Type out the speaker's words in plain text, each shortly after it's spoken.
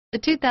The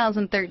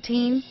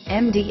 2013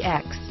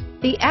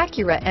 MDX. The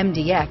Acura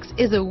MDX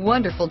is a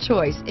wonderful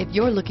choice if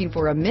you're looking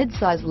for a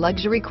mid-size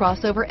luxury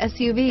crossover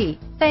SUV.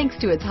 Thanks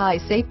to its high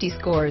safety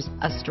scores,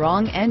 a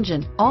strong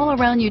engine,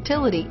 all-around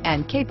utility,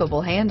 and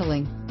capable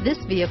handling, this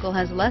vehicle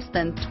has less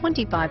than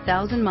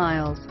 25,000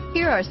 miles.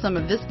 Here are some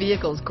of this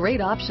vehicle's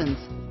great options: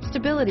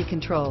 stability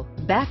control,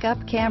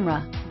 backup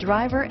camera,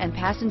 driver and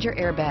passenger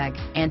airbag,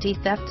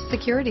 anti-theft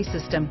security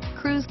system,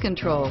 cruise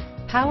control,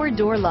 power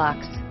door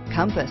locks,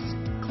 compass,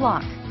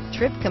 clock,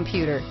 trip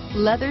computer,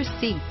 leather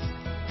seats,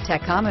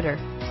 tachometer,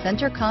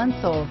 center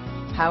console,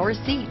 power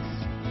seats,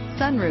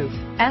 sunroof,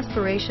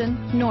 aspiration,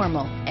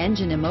 normal,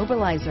 engine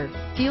immobilizer,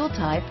 fuel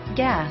type,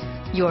 gas.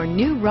 Your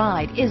new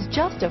ride is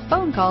just a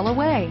phone call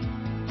away.